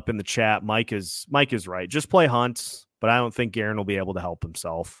caught up in the chat, Mike is right. Just play Hunt, but I don't think Guerin will be able to help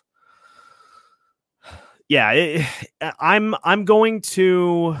himself. Yeah, I'm going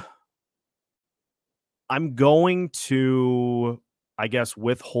to, I guess,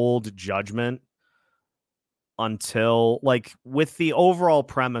 withhold judgment until, with the overall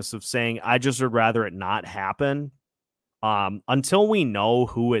premise of saying I just would rather it not happen, until we know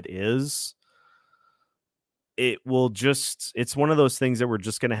who it is. It's one of those things that we're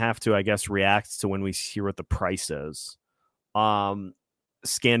just going to have to, I guess, react to when we hear what the price is.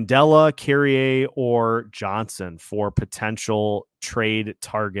 Scandella, Carrier, or Johnson for potential trade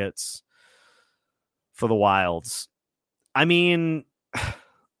targets for the Wilds. I mean,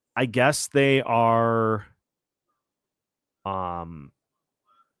 I guess they are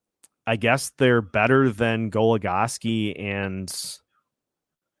I guess they're better than Goligoski and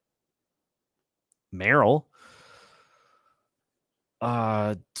Merrill.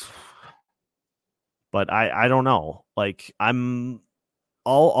 But I don't know. Like I'll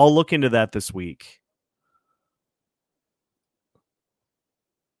look into that this week.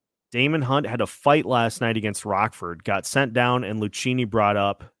 Damon Hunt had a fight last night against Rockford, got sent down, and Lucchini brought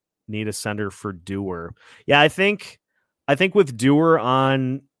up need a center for Dewar. Yeah, I think with Dewar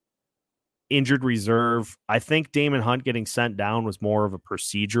on injured reserve, I think Damon Hunt getting sent down was more of a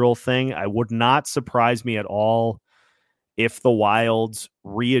procedural thing. I would not surprise me at all if the Wilds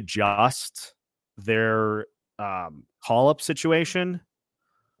readjust their call-up situation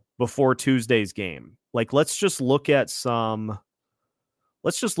before Tuesday's game. Like, let's just look at some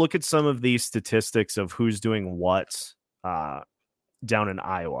of these statistics of who's doing what down in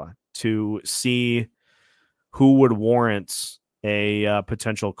Iowa to see who would warrant a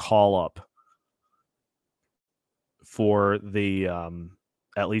potential call-up for the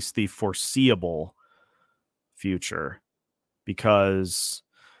at least the foreseeable future, because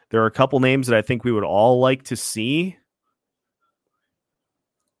there are a couple names that I think we would all like to see.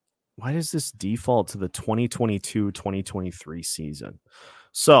 Why does this default to the 2022-2023 season?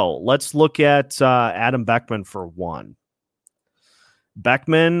 So let's look at Adam Beckman for one.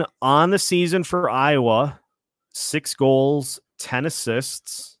 Beckman on the season for Iowa, 6 goals, 10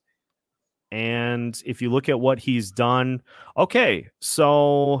 assists. And if you look at what he's done, okay,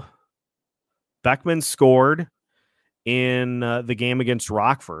 so Beckman scored in the game against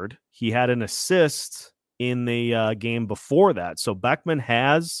Rockford. He had an assist in the game before that. So Beckman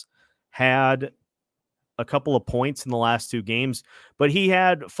has had a couple of points in the last 2 games, but he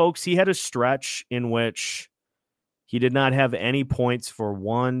had a stretch in which he did not have any points for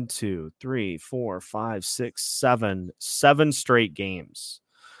 1, 2, 3, 4, 5, 6, 7 straight games.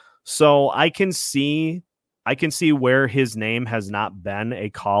 So I can see where his name has not been a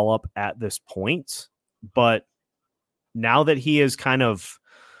call up at this point, but now that he's starting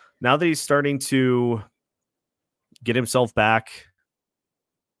to get himself back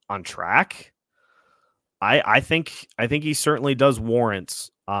on track, I think he certainly does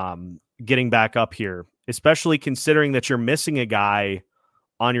warrant getting back up here, especially considering that you're missing a guy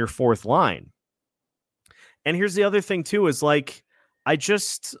on your fourth line. And here's the other thing too, is like, I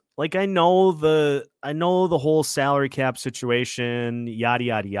know the whole salary cap situation, yada,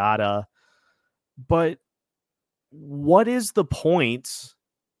 yada, yada, but what is the point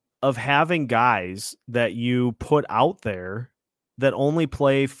of having guys that you put out there that only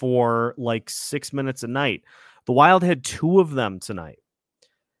play for like 6 minutes a night? The Wild had 2 of them tonight.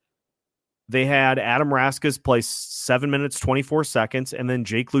 They had Adam Raskas play 7 minutes, 24 seconds, and then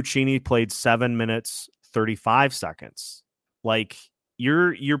Jake Lucchini played 7 minutes, 35 seconds. Like,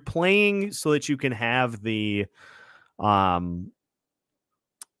 you're playing so that you can have the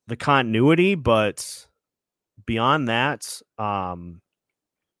continuity, but beyond that, like,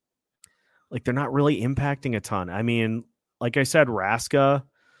 they're not really impacting a ton. I mean, like I said, Raska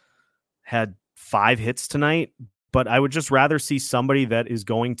had 5 hits tonight, but I would just rather see somebody that is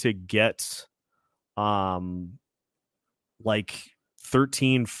going to get like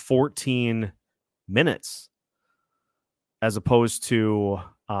 13, 14 minutes as opposed to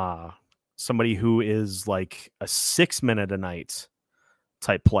somebody who is like a 6 minute a night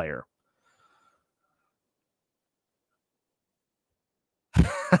type player.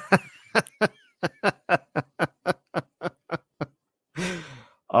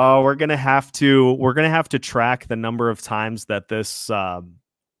 Oh, we're gonna have to track the number of times that this that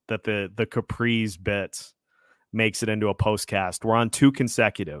the Capri's bit makes it into a postcast. We're on 2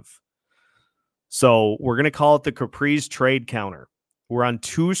 consecutive, so we're gonna call it the Capri's trade counter. We're on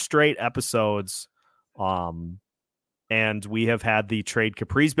 2 straight episodes, and we have had the trade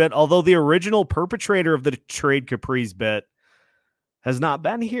Capri's bit. Although the original perpetrator of the trade Capri's bit has not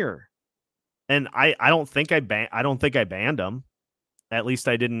been here, and I don't think I banned him. At least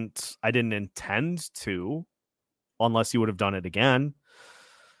I didn't intend to, unless he would have done it again.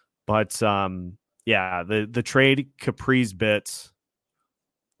 But yeah, the trade Capri's bit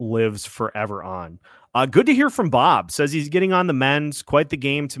lives forever on. Good to hear from Bob. Says he's getting on the mend. Quite the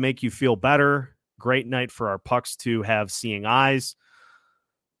game to make you feel better. Great night for our pucks to have seeing eyes.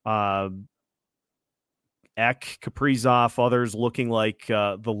 Ek, Kaprizov, others looking like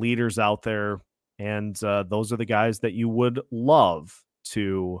the leaders out there. And those are the guys that you would love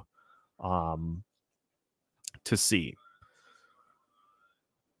to see.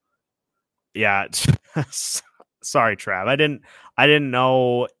 Yeah. Sorry, Trav. I didn't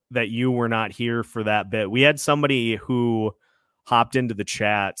know that you were not here for that bit. We had somebody who hopped into the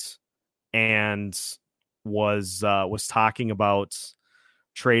chat and was talking about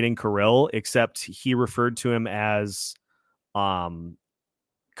trading Kirill, except he referred to him as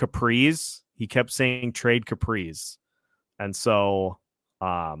Capri's. He kept saying trade Capri's. And so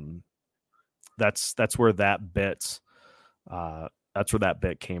that's where that bit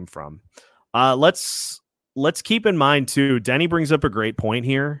came from. Let's keep in mind too, Denny brings up a great point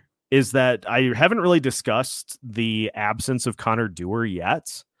here, is that I haven't really discussed the absence of Connor Dewar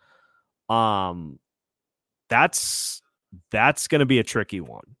yet. That's going to be a tricky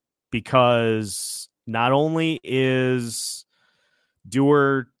one, because not only is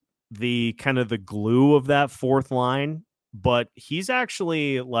Dewar the kind of the glue of that fourth line, but he's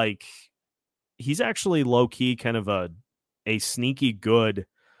actually low key kind of a sneaky good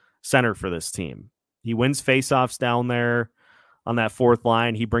center for this team. He wins faceoffs down there on that fourth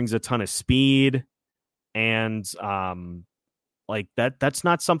line. He brings a ton of speed, and that's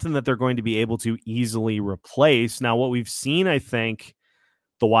not something that they're going to be able to easily replace. Now, what we've seen, I think,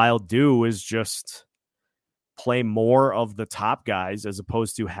 the Wild do is just play more of the top guys as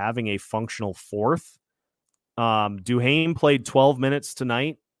opposed to having a functional fourth. Duhaime played 12 minutes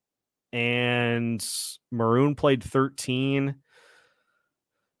tonight, and Maroon played 13.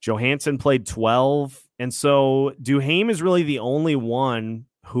 Johansson played 12. And so Duhaime is really the only one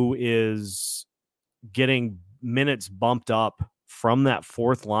who is getting minutes bumped up from that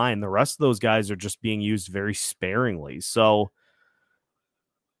fourth line. The rest of those guys are just being used very sparingly. So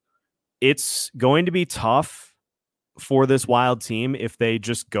it's going to be tough for this Wild team if they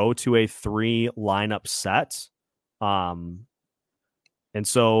just go to a 3 lineup set. And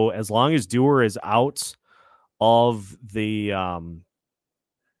so as long as Dewar is out of the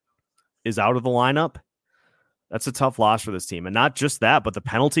lineup, that's a tough loss for this team. And not just that, but the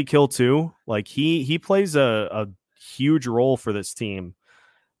penalty kill too. Like he plays a huge role for this team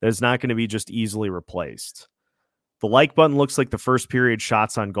that is not going to be just easily replaced. The like button looks like the first period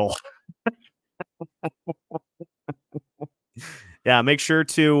shots on goal. Yeah, make sure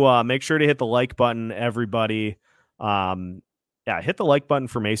to hit the like button, everybody. Hit the like button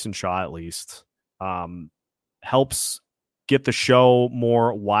for Mason Shaw at least. Helps get the show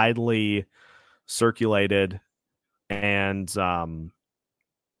more widely circulated, and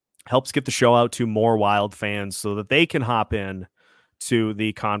helps get the show out to more Wild fans so that they can hop in to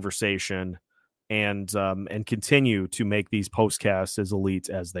the conversation and continue to make these postcasts as elite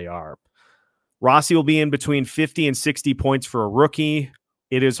as they are. Rossi will be in between 50 and 60 points for a rookie.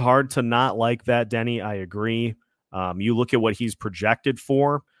 It is hard to not like that, Denny. I agree. You look at what he's projected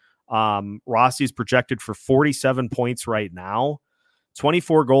for. Rossi's projected for 47 points right now,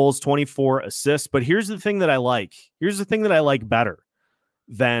 24 goals, 24 assists. But here's the thing that I like. Here's the thing that I like better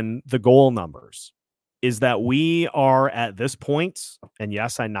than the goal numbers, is that we are at this point, and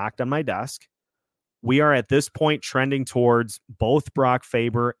yes, I knocked on my desk, we are at this point trending towards both Brock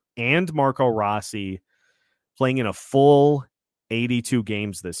Faber and Marco Rossi playing in a full 82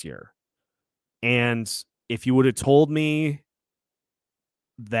 games this year. And if you would have told me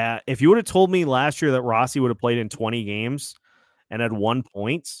last year that Rossi would have played in 20 games and had 1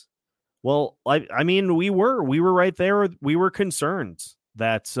 point, well, I mean, we were right there. We were concerned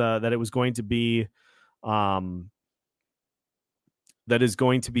that it was going to be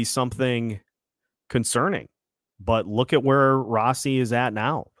something concerning. But look at where Rossi is at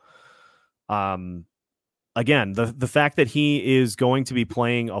now. Again, the fact that he is going to be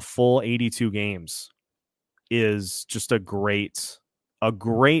playing a full 82 games is just a great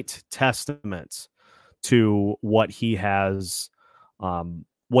testament to what he has,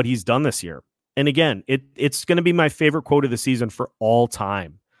 what he's done this year. And again, it's going to be my favorite quote of the season for all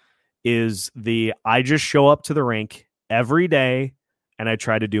time, is I just show up to the rink every day and I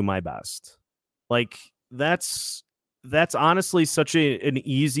try to do my best. Like that's honestly such an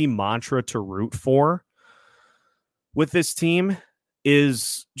easy mantra to root for with this team,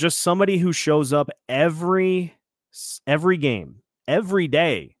 is just somebody who shows up every game, every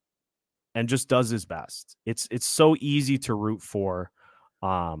day, and just does his best. It's so easy to root for.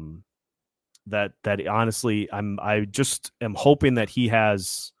 That honestly, I just am hoping that he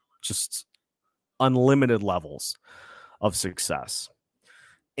has just unlimited levels of success.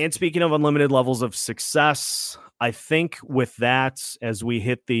 And speaking of unlimited levels of success, I think with that, as we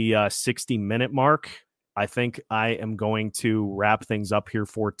hit the 60-minute mark, I think I am going to wrap things up here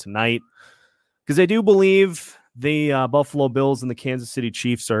for tonight, because I do believe the Buffalo Bills and the Kansas City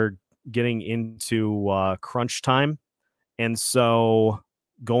Chiefs are getting into crunch time. And so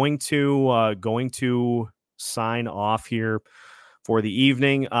going to sign off here for the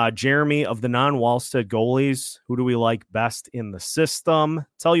evening. Jeremy, of the non-Wallstead goalies, who do we like best in the system?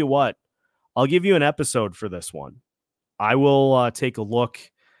 Tell you what, I'll give you an episode for this one. I will take a look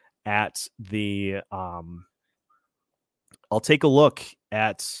at the I'll take a look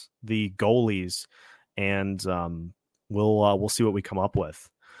at the goalies, and we'll see what we come up with.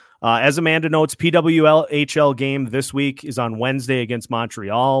 As Amanda notes, PWHL game this week is on Wednesday against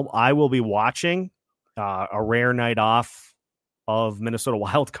Montreal. I will be watching a rare night off of Minnesota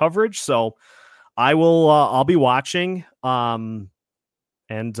Wild coverage, so I'll be watching, and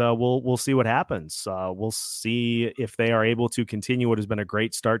we'll see what happens. We'll see if they are able to continue what has been a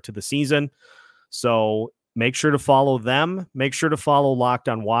great start to the season. So make sure to follow them. Make sure to follow Locked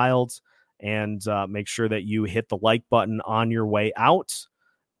on Wild, and make sure that you hit the like button on your way out.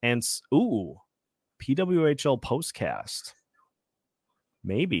 And PWHL postcast.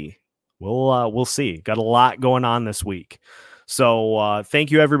 Maybe we'll see. Got a lot going on this week. So thank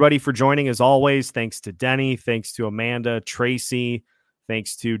you everybody for joining as always. Thanks to Denny. Thanks to Amanda, Tracy.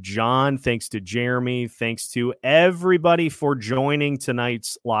 Thanks to John. Thanks to Jeremy. Thanks to everybody for joining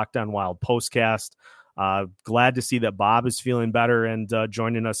tonight's Locked on Wild postcast. Glad to see that Bob is feeling better and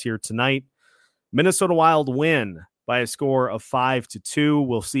joining us here tonight. Minnesota Wild win by a score of 5-2.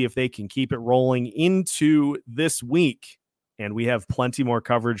 We'll see if they can keep it rolling into this week. And we have plenty more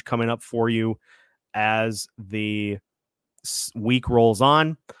coverage coming up for you as the week rolls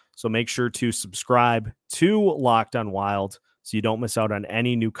on. So make sure to subscribe to Locked on Wild so you don't miss out on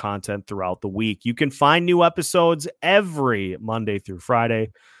any new content throughout the week. You can find new episodes every Monday through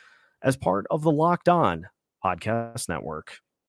Friday as part of the Locked On Podcast Network.